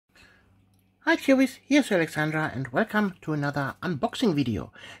Hi Chewies, here's Alexandra and welcome to another unboxing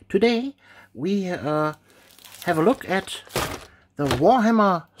video. Today we have a look at the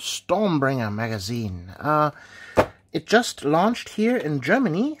Warhammer Stormbringer magazine. It just launched here in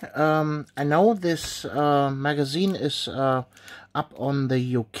Germany. I know this magazine is up on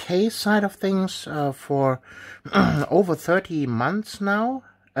the UK side of things for over 30 months now.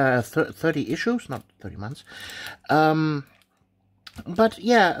 30 issues, not 30 months. But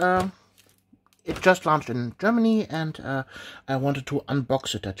yeah, it just launched in Germany, and I wanted to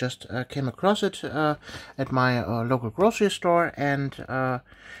unbox it. I just came across it at my local grocery store and at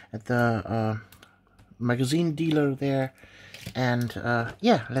the magazine dealer there. And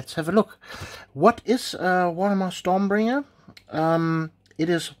yeah, let's have a look. What is Warhammer Stormbringer? It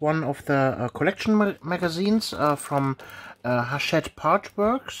is one of the collection magazines from Hachette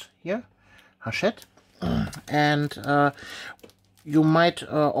Parchworks here, Hachette, and you might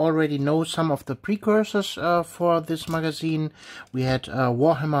already know some of the precursors for this magazine. We had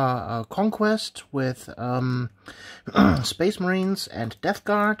Warhammer Conquest with Space Marines and Death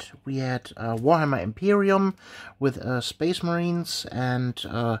Guard. We had Warhammer Imperium with Space Marines and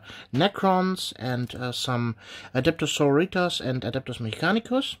Necrons and some Adeptus Sororitas and Adeptus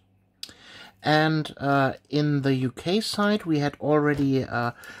Mechanicus. And in the UK side, we had already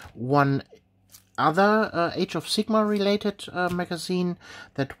one other Age of Sigmar related magazine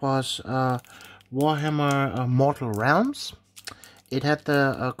that was Warhammer Mortal Realms. It had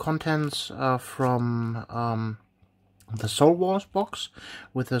the contents from the Soul Wars box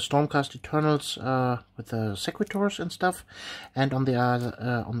with the Stormcast Eternals with the Sequitors and stuff, and on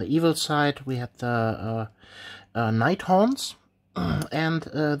the evil side we had the Nighthorns. And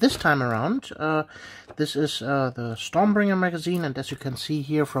this time around, this is the Stormbringer magazine, and as you can see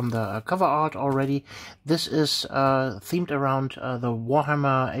here from the cover art already, this is themed around the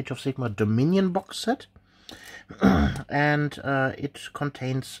Warhammer Age of Sigmar Dominion box set. And it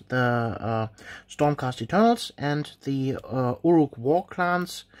contains the Stormcast Eternals and the Uruk war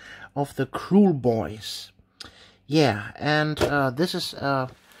clans of the Cruel Boys. Yeah, and this is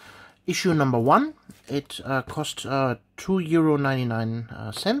issue number 1. It cost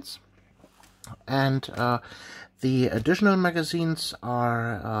 €2.99, and the additional magazines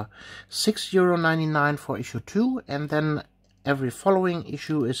are €6.99 for issue 2, and then every following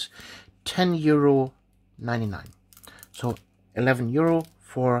issue is €10.99. So €11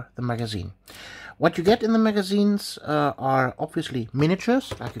 for the magazine. What you get in the magazines are obviously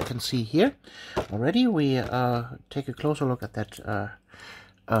miniatures, like you can see here already. We take a closer look at that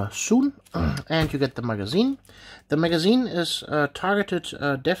soon, and you get the magazine. The magazine is targeted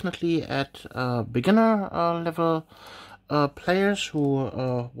definitely at beginner level players who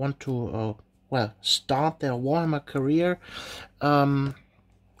want to well, start their Warhammer career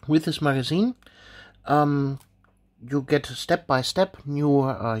with this magazine. You get step by step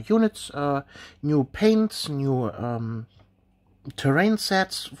new units, new paints, new terrain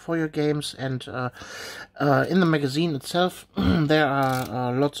sets for your games, and in the magazine itself there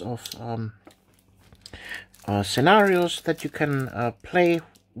are lots of scenarios that you can play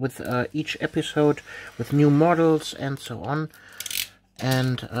with each episode, with new models and so on.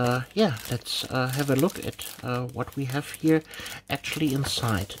 And yeah, let's have a look at what we have here actually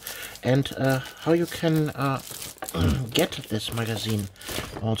inside, and how you can get this magazine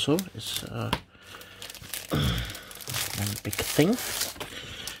also is one big thing,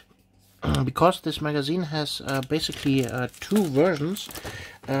 because this magazine has basically two versions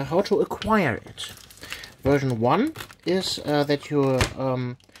how to acquire it. Version 1 is that you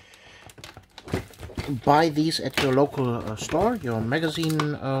buy these at your local store, your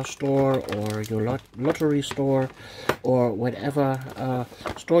magazine store, or your lottery store, or whatever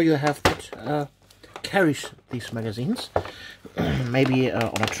store you have that carries these magazines. Maybe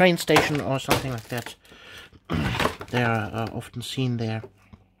on a train station or something like that. They are often seen there.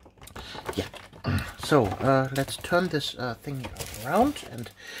 Yeah. So let's turn this thing around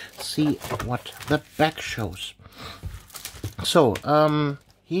and see what the back shows. So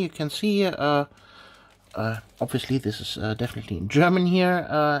here you can see obviously this is definitely in German here,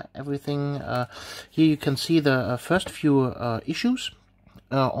 everything. Here you can see the first few issues,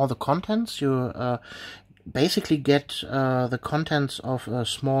 all the contents. You basically get the contents of a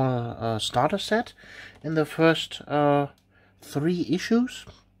small starter set in the first 3 issues.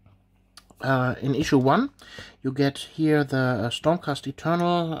 In issue 1 you get here the Stormcast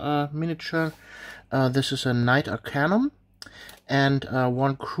Eternal miniature. This is a Knight Arcanum, and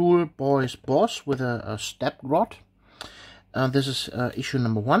one Cruel Boys boss with a step rod. This is issue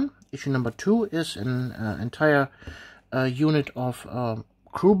number 1. Issue number 2 is an entire unit of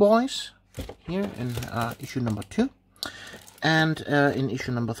Cruel Boys here in issue number 2. And in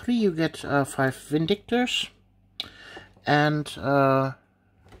issue number 3 you get 5 Vindictors. And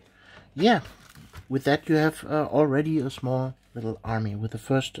yeah, with that you have already a small little army with the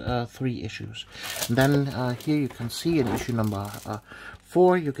first 3 issues. And then here you can see in issue number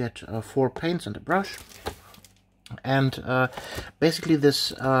 4 you get 4 paints and a brush. And basically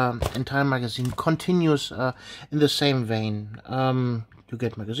this entire magazine continues in the same vein. You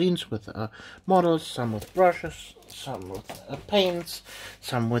get magazines with models, some with brushes, some with paints,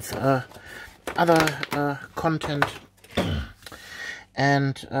 some with other content.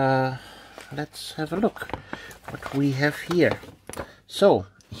 And let's have a look what we have here. So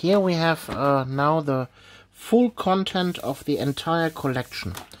here we have now the full content of the entire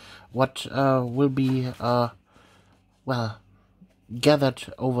collection. What will be well,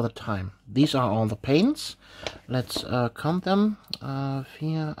 gathered over the time. These are all the paints. Let's count them. 4,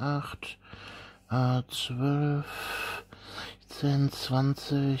 8, 12, 10,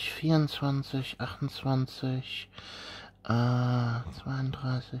 20, 24, 28,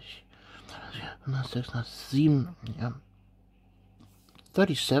 32, 7, yeah,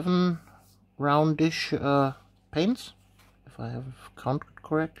 37 roundish paints, if I have counted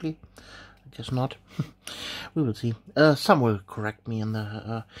correctly. I guess not. We will see. Some will correct me in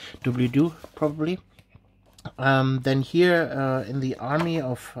the doobly-doo, probably. Then here in the army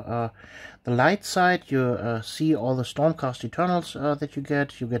of the light side, you see all the Stormcast Eternals that you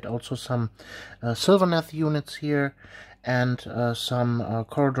get. You get also some Sylvaneth units here, and some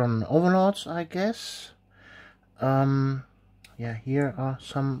Corridon Overlords, I guess. Yeah, here are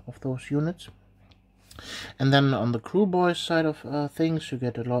some of those units. And then on the Crew Boys side of things, you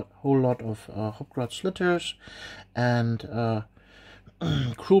get a whole lot of Hobgrot Slitters and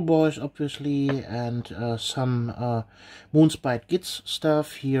Crew Boys, obviously, and some Moonspite Gitz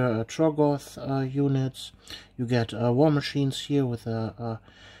stuff. Here, Trogoth units. You get War Machines here with a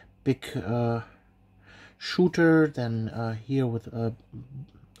big shooter. Then here with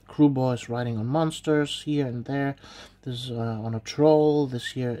Crew Boys riding on monsters here and there. This is on a troll.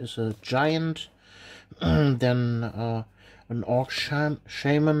 This here is a giant. Then an Orc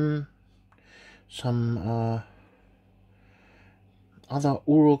Shaman, some other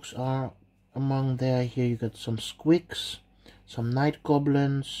Uruks are among there. Here you get some Squigs, some Night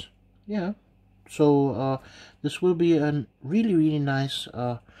Goblins. Yeah, so this will be a really nice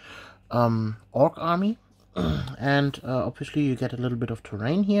Orc army. And obviously you get a little bit of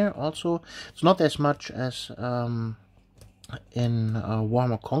terrain here also. It's not as much as in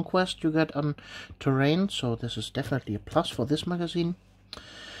Warhammer Conquest you get on terrain, so this is definitely a plus for this magazine.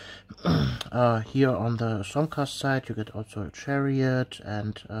 Here on the Stormcast side you get also a chariot,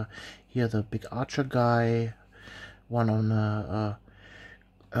 and here the big archer guy, one on a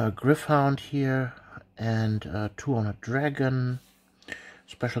Gryph-hound here, and 2 on a dragon.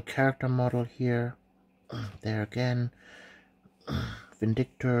 Special character model here. There again,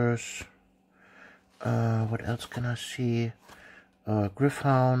 Vindictors. What else can I see?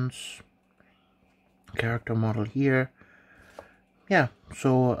 Gryph-hounds, character model here. Yeah,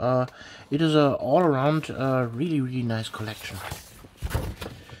 so it is a all-around really nice collection.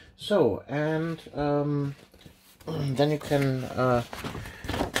 So, and then you can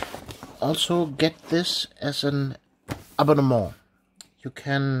also get this as an abonnement. You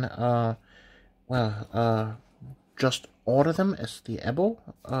can just order them as the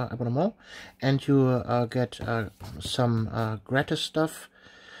abonnement, and you get some gratis stuff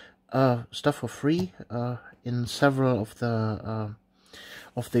for free in several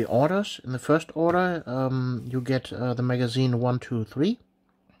of the orders. In the first order, you get the magazine 1, 2, 3,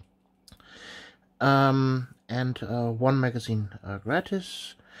 and 1 magazine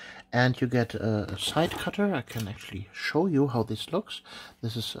gratis. And you get a side cutter. I can actually show you how this looks.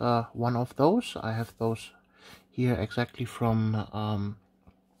 This is one of those. I have those here exactly from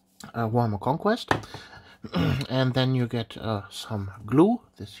Warhammer Conquest. And then you get some glue.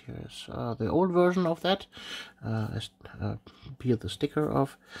 This here is the old version of that. I peeled the sticker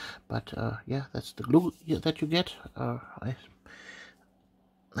off. But yeah, that's the glue that you get.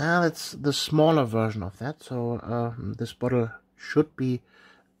 That's the smaller version of that. So this bottle should be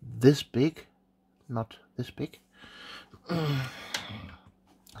this big, not this big.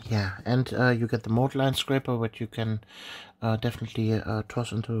 Yeah, and you get the mold line scraper, which you can definitely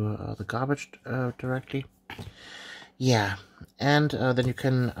toss into the garbage directly. Yeah, and then you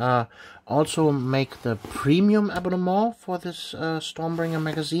can also make the premium abonnement for this Stormbringer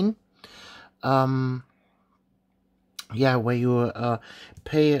magazine. Yeah, where you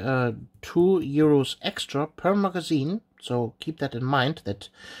pay €2 extra per magazine So keep that in mind. That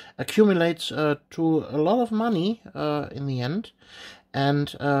accumulates to a lot of money in the end.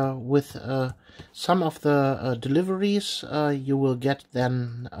 And with some of the deliveries, you will get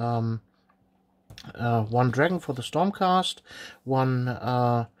then one dragon for the Stormcast,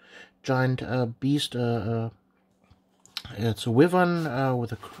 one giant beast. It's a wyvern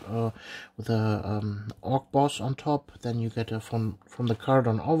with a orc boss on top. Then you get from the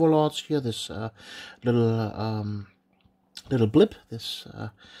Cardon Overlords here this little blip, this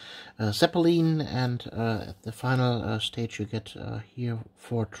Zeppelin, and at the final stage you get here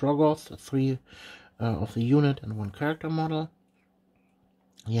 4 Troggoth, 3 of the unit and 1 character model.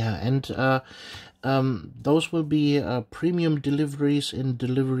 Yeah, and those will be premium deliveries in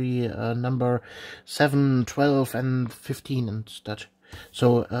delivery number 7, 12, and 15 and such.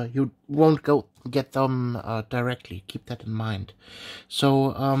 So you won't get them directly. Keep that in mind.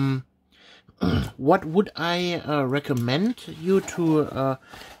 So what would I recommend you to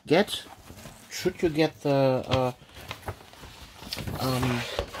get? Should you get the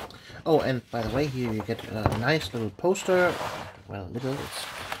oh, and by the way, here you get a nice little poster. Well, it's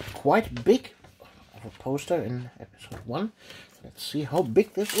quite big of a poster in episode 1. Let's see how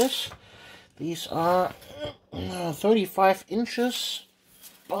big this is. These are 35 inches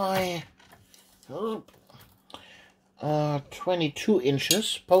by 22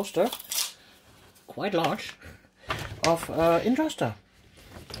 inches poster. Quite large, of Injuster.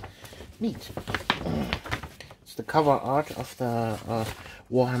 Neat. It's the cover art of the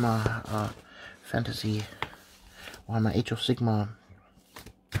Warhammer Fantasy, Warhammer Age of Sigmar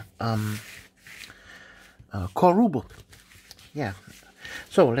core rulebook. Yeah.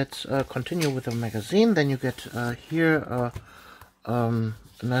 So let's continue with the magazine. Then you get here a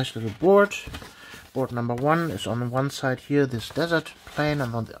nice little board. Board number 1 is on one side here, this desert plane,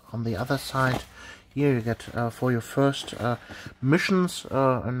 and on the other side here you get for your first missions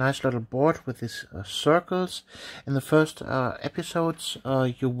a nice little board with these circles. In the first episodes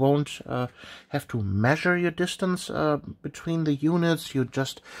you won't have to measure your distance between the units. You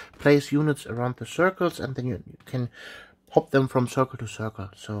just place units around the circles, and then you can hop them from circle to circle.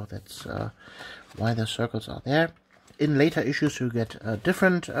 So that's why the circles are there. In later issues you get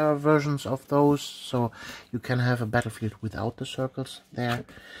different versions of those, so you can have a battlefield without the circles there.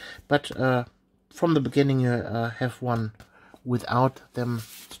 But from the beginning you have one without them.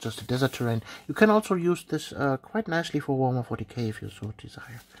 It's just a desert terrain. You can also use this quite nicely for Warhammer 40k if you so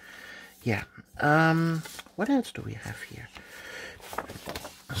desire. Yeah. What else do we have here?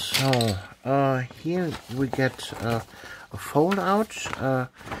 So here we get a fold out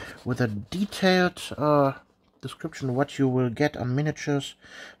with a detailed description what you will get on miniatures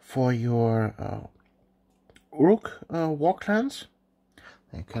for your Uruk war clans.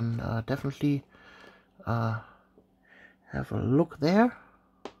 You can definitely have a look there.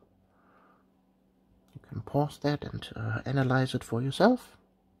 You can pause that and analyze it for yourself.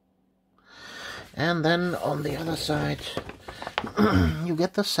 And then on the other side you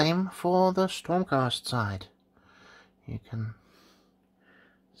get the same for the Stormcast side. You can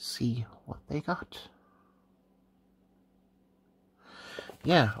see what they got.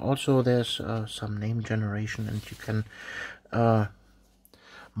 Yeah, also there's some name generation, and you can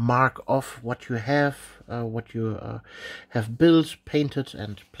mark off what you have built, painted,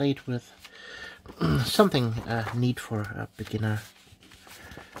 and played with. Something neat for beginner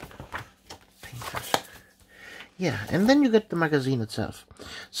painters. Yeah, and then you get the magazine itself.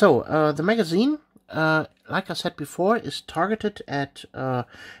 So the magazine, like I said before, is targeted at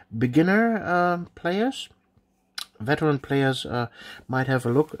beginner players. Veteran players might have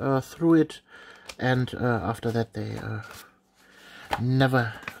a look through it, and after that they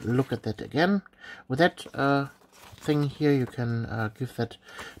never look at that again. With that thing here, you can give that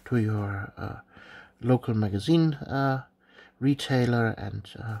to your local magazine retailer and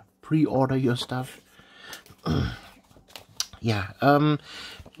pre-order your stuff. Yeah,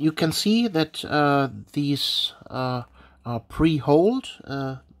 you can see that these are pre-holed.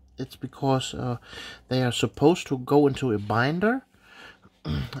 It's because they are supposed to go into a binder,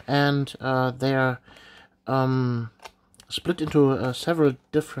 and they are split into several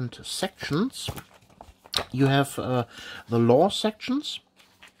different sections. You have the lore sections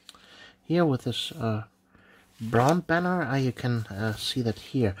here with this brown banner. You can see that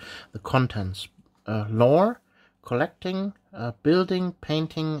here, the contents: lore, collecting, building,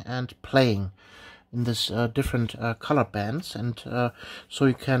 painting, and playing, in this different color bands. And so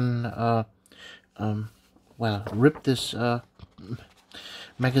you can well, rip this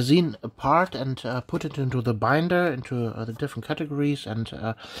magazine apart and put it into the binder, into the different categories,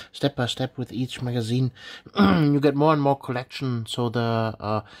 and step by step with each magazine you get more and more collection, so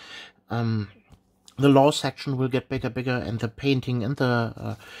the law section will get bigger, and the painting and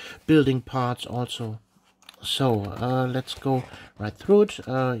the building parts also. So let's go right through it.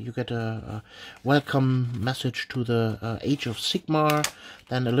 You get a welcome message to the Age of Sigmar,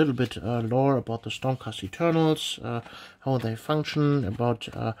 then a little bit lore about the Stormcast Eternals, how they function, about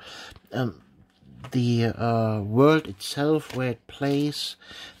the world itself, where it plays.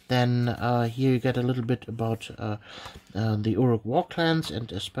 Then here you get a little bit about the Uruk War Clans,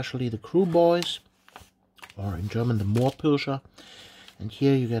 and especially the Crew Boys, or in German the Moorpirscher. And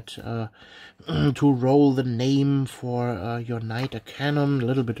here you get to roll the name for your knight, a canon, a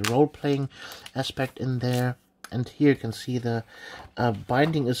little bit of role-playing aspect in there. And here you can see the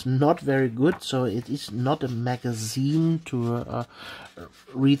binding is not very good, so it is not a magazine to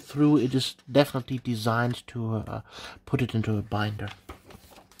read through. It is definitely designed to put it into a binder.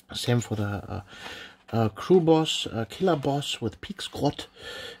 Same for the crew boss, killer boss with Peaksgrot,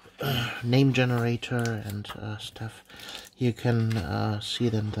 name generator and stuff. You can see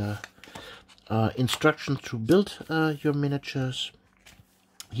then the instructions to build your miniatures.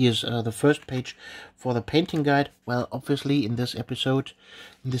 Here's the first page for the painting guide. Well, obviously in this episode,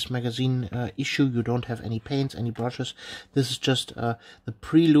 in this magazine issue, you don't have any paints, any brushes. This is just the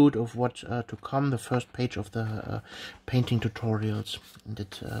prelude of what to come, the first page of the painting tutorials. And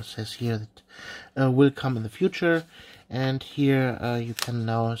it says here that will come in the future. And here you can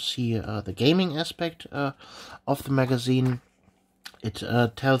now see the gaming aspect of the magazine. It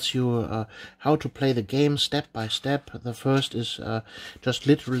tells you how to play the game step by step. The first is just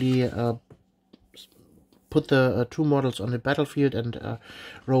literally put the two models on the battlefield and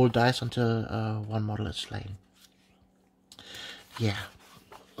roll dice until one model is slain. Yeah.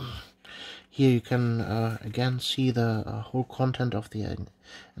 Here you can again see the whole content of the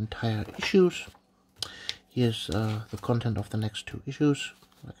entire issues. Here's the content of the next two issues.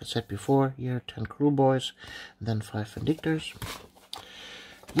 Like I said before, here 10 crew boys, and then 5 Vindictors.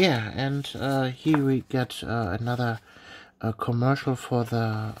 Yeah, and here we get another commercial for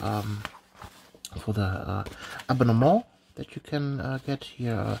the abonnement that you can get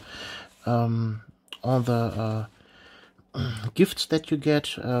here. All the gifts that you get.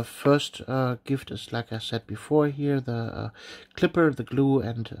 First gift is, like I said before, here the clipper, the glue,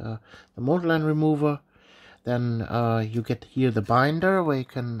 and the mold line remover. Then you get here the binder where you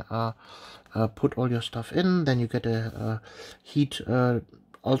can put all your stuff in. Then you get a heat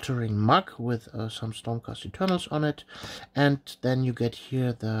altering mug with some Stormcast Eternals on it, and then you get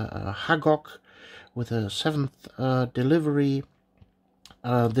here the Hagok with a 7th delivery.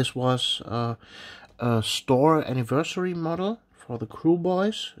 This was a store anniversary model for the crew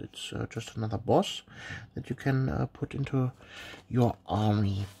boys. It's just another boss that you can put into your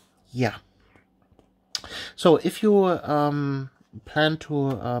army. Yeah. So if you plan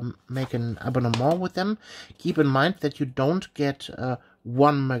to make an abonnement with them, keep in mind that you don't get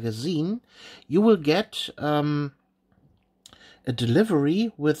one magazine. You will get a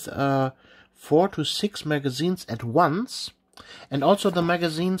delivery with 4 to 6 magazines at once, and also the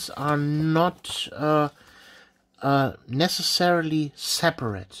magazines are not necessarily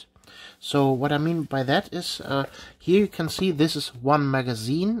separate. So what I mean by that is here you can see this is one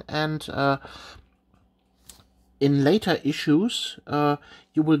magazine, and in later issues,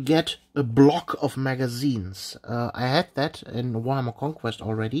 you will get a block of magazines. I had that in Warhammer Conquest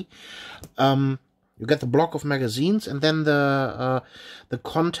already. You get the block of magazines, and then the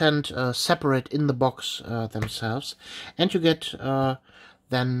content separate in the box themselves, and you get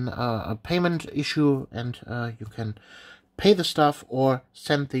then a payment issue, and you can pay the stuff or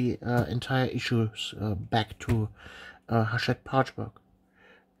send the entire issues back to Hachette Parchburg.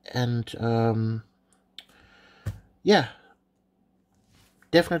 And yeah,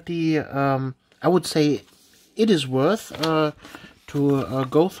 definitely, I would say it is worth to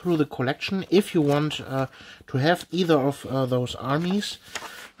go through the collection if you want to have either of those armies.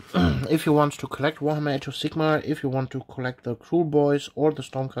 If you want to collect Warhammer Age of Sigmar, if you want to collect the Crew Boys or the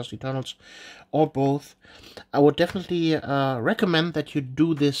Stormcast Eternals, or both, I would definitely recommend that you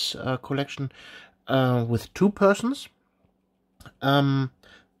do this collection with 2 persons.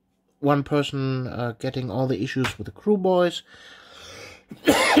 One person getting all the issues with the Crew Boys,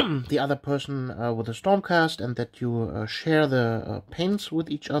 the other person with the Stormcast, and that you share the paints with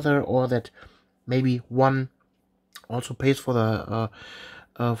each other, or that maybe one also pays for the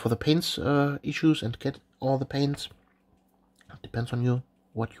paints issues and get all the paints. Depends on you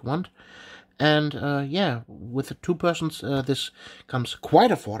what you want. And yeah, with the 2 persons, this comes quite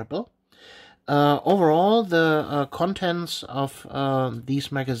affordable. Overall, the contents of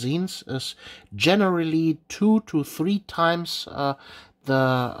these magazines is generally 2 to 3 times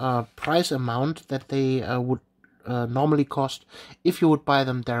the price amount that they would normally cost if you would buy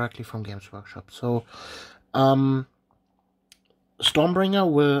them directly from Games Workshop. So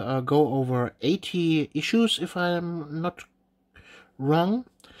Stormbringer will go over 80 issues, if I'm not wrong.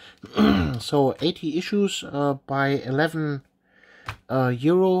 So 80 issues by 11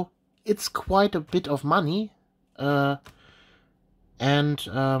 euro. It's quite a bit of money, and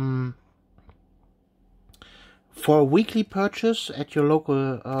for a weekly purchase at your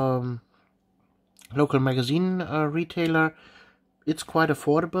local magazine retailer, it's quite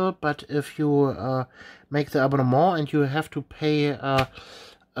affordable. But if you make the abonnement and you have to pay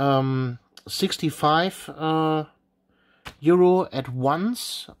 65 euro at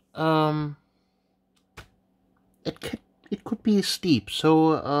once, it could be steep.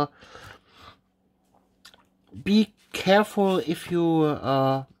 So be careful if you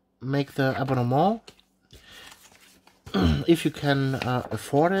make the abonnement. If you can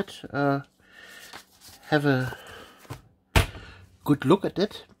afford it, have a good look at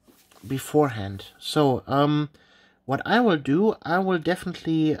it beforehand. So what I will do, I will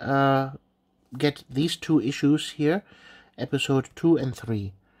definitely get these 2 issues here, episode 2 and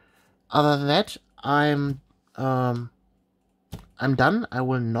 3. Other than that, I'm done. I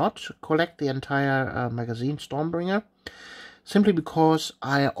will not collect the entire magazine Stormbringer, simply because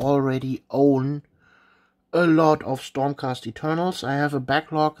I already own a lot of Stormcast Eternals. I have a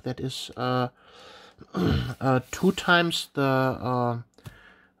backlog that is 2 times the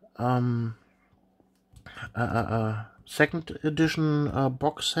second edition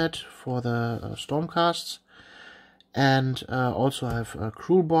box set for the Stormcasts, and also I have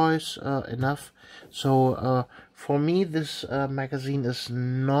Cruel Boys enough. So for me, this magazine is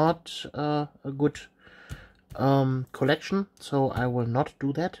not a good collection, so I will not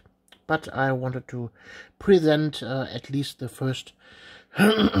do that. But I wanted to present at least the first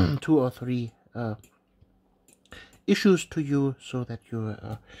 2 or 3 issues to you, so that you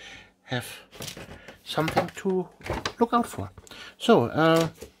have something to look out for. So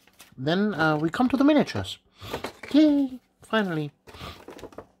then we come to the miniatures. Yay! Finally.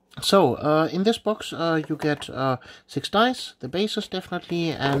 So in this box you get 6 dice, the bases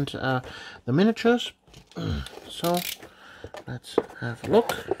definitely, and the miniatures. So let's have a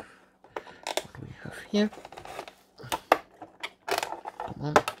look. What do we have here? Come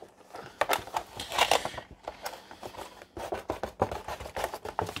on.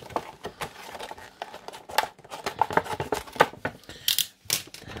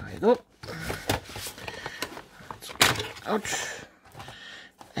 There we go. Let's get it out.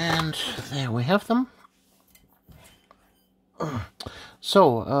 And there we have them.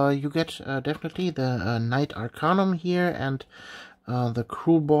 So you get definitely the Knight Arcanum here, and the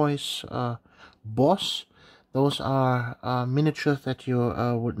Cruel Boys boss. Those are miniatures that you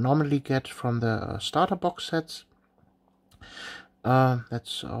would normally get from the starter box sets.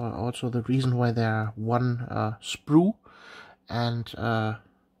 That's also the reason why they are 1 sprue. And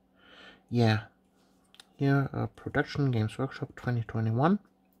yeah, here production Games Workshop 2021.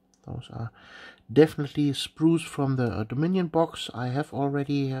 Those are definitely sprues from the Dominion box. I have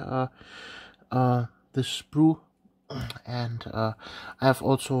already this sprue, and I have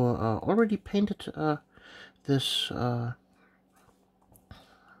also already painted this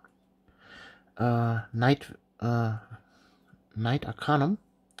Knight Arcanum,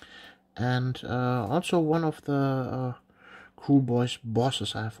 and also one of the Cruel Boys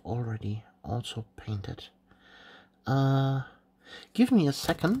bosses I have already also painted. Give me a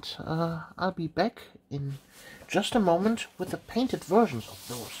second, I'll be back in just a moment with the painted versions of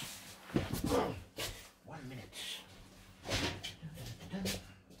those. 1 minute.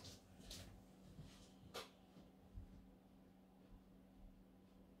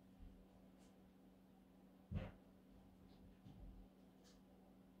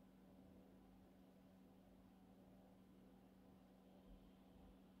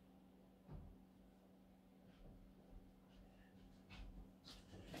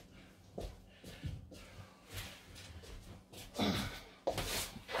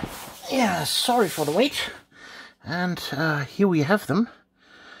 Yeah, sorry for the wait. And here we have them.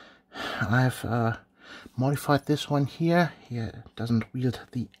 I've modified this one here. He doesn't wield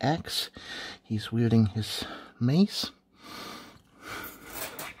the axe. He's wielding his mace.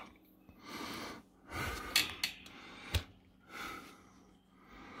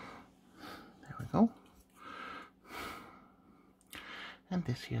 There we go. And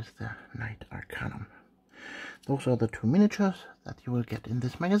this here is the Knight Arcanum. Those are the 2 miniatures that you will get in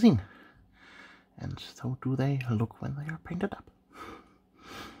this magazine. And so do they look when they are painted up.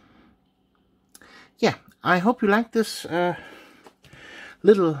 Yeah, I hope you liked this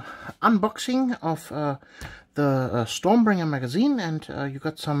little unboxing of the Stormbringer magazine, and you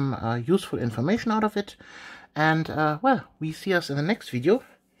got some useful information out of it. And well, we see us in the next video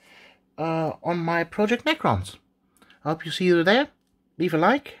on my Project Necrons. I hope you see you there. Leave a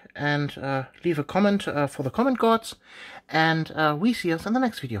like and leave a comment for the comment gods, and we see us in the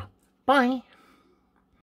next video. Bye!